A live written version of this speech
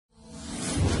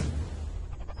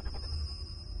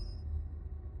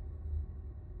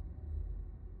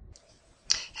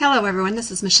Hello everyone,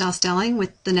 this is Michelle Stelling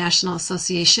with the National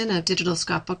Association of Digital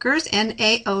Scrapbookers,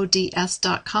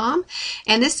 NAODS.com,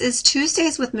 and this is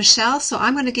Tuesdays with Michelle, so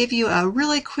I'm going to give you a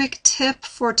really quick tip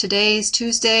for today's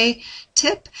Tuesday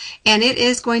tip, and it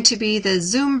is going to be the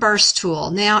Zoom Burst tool.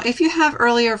 Now, if you have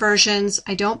earlier versions,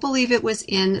 I don't believe it was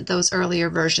in those earlier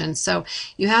versions, so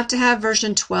you have to have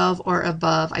version 12 or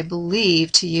above, I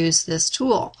believe, to use this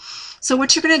tool. So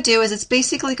what you're going to do is it's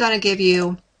basically going to give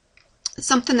you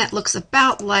something that looks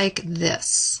about like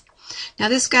this. Now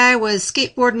this guy was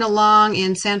skateboarding along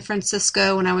in San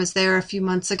Francisco when I was there a few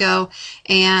months ago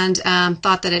and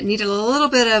thought that it needed a little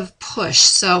bit of push.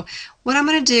 So what I'm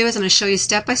going to do is I'm going to show you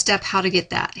step by step how to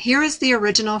get that. Here is the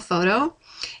original photo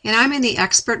and I'm in the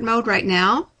expert mode right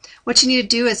now. What you need to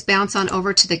do is bounce on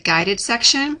over to the guided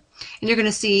section and you're going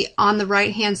to see on the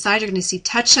right hand side you're going to see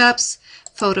touch-ups,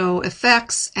 photo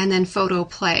effects, and then photo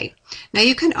play. Now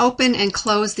you can open and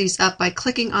close these up by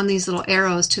clicking on these little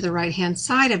arrows to the right hand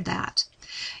side of that.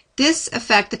 This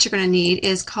effect that you're going to need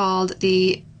is called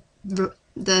the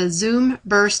Zoom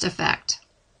Burst effect,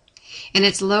 and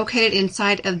it's located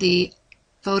inside of the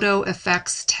photo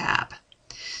effects tab.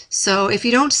 So if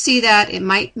you don't see that, it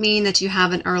might mean that you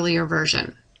have an earlier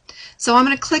version. So I'm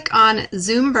going to click on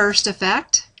Zoom Burst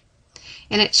effect,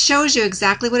 and it shows you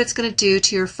exactly what it's going to do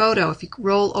to your photo. If you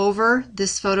roll over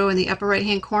this photo in the upper right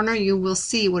hand corner, you will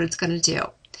see what it's going to do.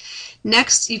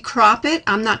 Next, you crop it.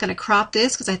 I'm not going to crop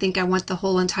this because I think I want the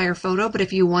whole entire photo, but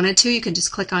if you wanted to, you can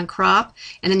just click on crop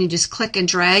and then you just click and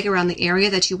drag around the area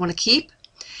that you want to keep.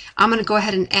 I'm going to go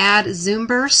ahead and add Zoom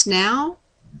Burst now,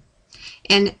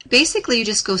 and basically you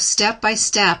just go step by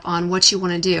step on what you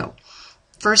want to do.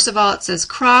 First of all, it says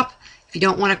crop. If you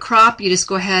don't want to crop, you just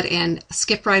go ahead and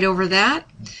skip right over that.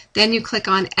 Then you click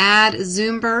on Add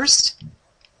Zoom Burst.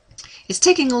 It's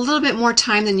taking a little bit more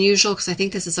time than usual because I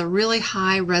think this is a really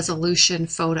high resolution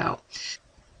photo.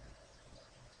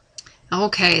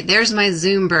 Okay, there's my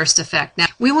Zoom Burst effect. Now,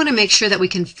 we want to make sure that we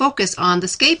can focus on the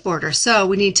skateboarder, so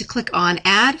we need to click on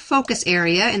Add Focus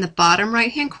Area in the bottom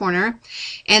right hand corner,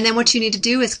 and then what you need to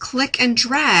do is click and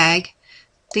drag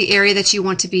the area that you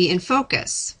want to be in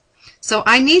focus. So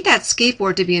I need that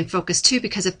skateboard to be in focus too,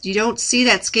 because if you don't see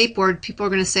that skateboard, people are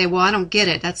going to say, well, I don't get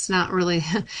it. That's not really,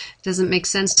 doesn't make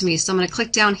sense to me. So I'm going to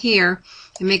click down here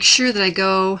and make sure that I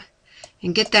go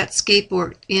and get that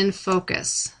skateboard in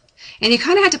focus. And you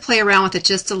kind of have to play around with it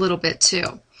just a little bit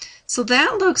too. So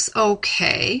that looks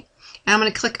okay. And I'm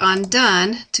going to click on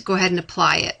Done to go ahead and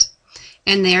apply it.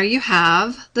 And there you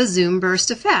have the Zoom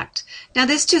Burst effect. Now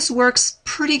this just works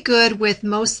pretty good with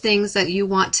most things that you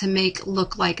want to make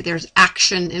look like there's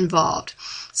action involved.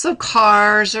 So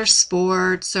cars or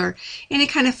sports or any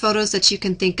kind of photos that you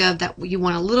can think of that you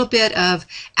want a little bit of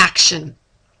action.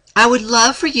 I would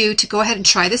love for you to go ahead and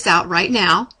try this out right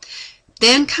now.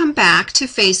 Then come back to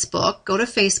Facebook. Go to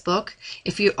Facebook.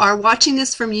 If you are watching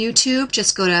this from YouTube,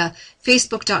 just go to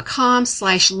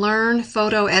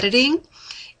facebook.com/learnphotoediting.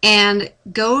 and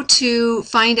go to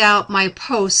find out my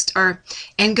post,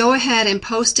 and go ahead and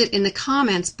post it in the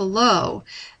comments below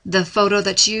the photo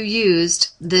that you used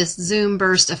this Zoom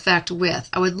Burst effect with.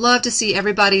 I would love to see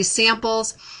everybody's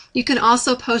samples. You can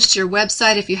also post your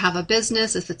website if you have a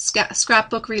business, if it's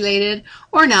scrapbook related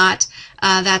or not.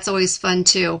 That's always fun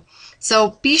too.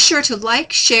 So be sure to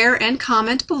like, share, and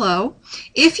comment below.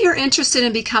 If you're interested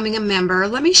in becoming a member,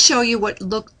 let me show you what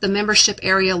the membership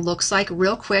area looks like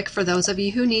real quick for those of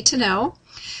you who need to know.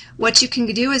 What you can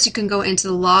do is you can go into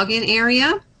the login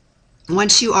area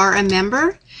once you are a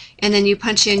member, and then you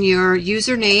punch in your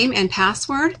username and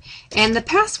password. And the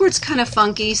password's kind of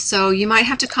funky, so you might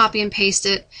have to copy and paste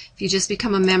it. If you just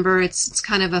become a member, it's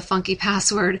kind of a funky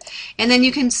password. And then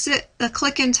you can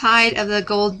click inside of the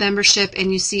gold membership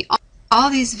and you see all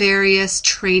these various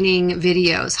training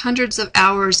videos, hundreds of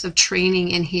hours of training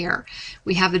in here.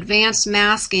 We have advanced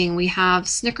masking, we have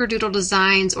snickerdoodle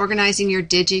designs, organizing your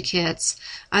DigiKits,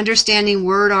 understanding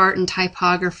word art and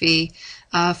typography,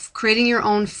 creating your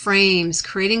own frames,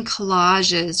 creating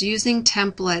collages, using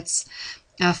templates,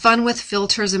 fun with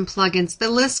filters and plugins. The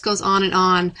list goes on and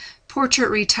on. Portrait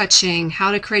retouching,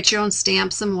 how to create your own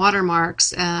stamps and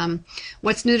watermarks,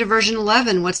 what's new to version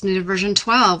 11, what's new to version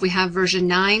 12. We have version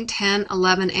 9, 10,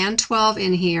 11, and 12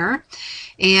 in here,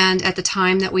 and at the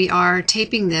time that we are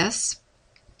taping this.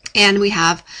 And we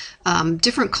have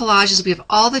different collages. We have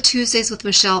all the Tuesdays with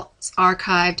Michelle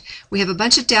archived. We have a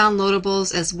bunch of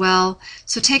downloadables as well.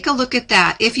 So take a look at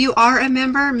that. If you are a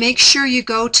member, make sure you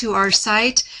go to our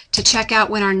site to check out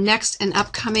when our next and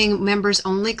upcoming members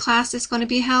only class is going to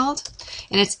be held.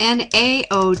 And it's NAODS.com.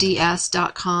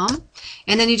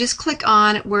 And then you just click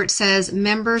on where it says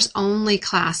members only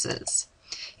classes.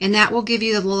 and that will give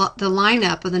you the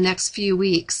lineup of the next few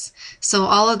weeks. So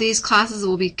all of these classes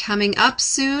will be coming up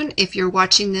soon if you're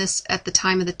watching this at the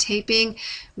time of the taping,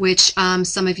 which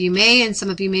some of you may, and some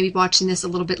of you may be watching this a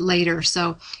little bit later,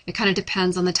 so it kind of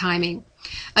depends on the timing.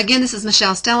 Again, this is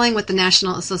Michelle Stelling with the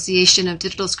National Association of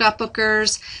Digital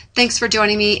Scrapbookers. Thanks for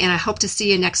joining me, and I hope to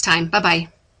see you next time. Bye-bye.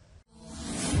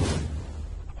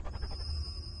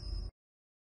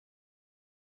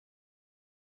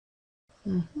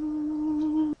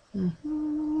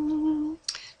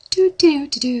 Do do do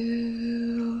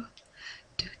do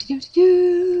do do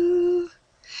do.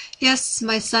 Yes,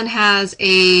 my son has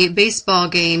a baseball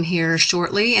game here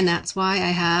shortly, and that's why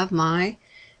I have my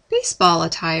baseball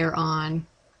attire on.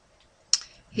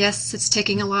 Yes, it's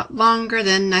taking a lot longer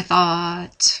than I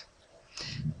thought.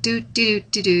 Do do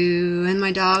do do, and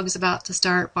my dog's about to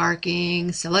start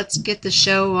barking, so let's get the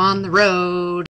show on the road.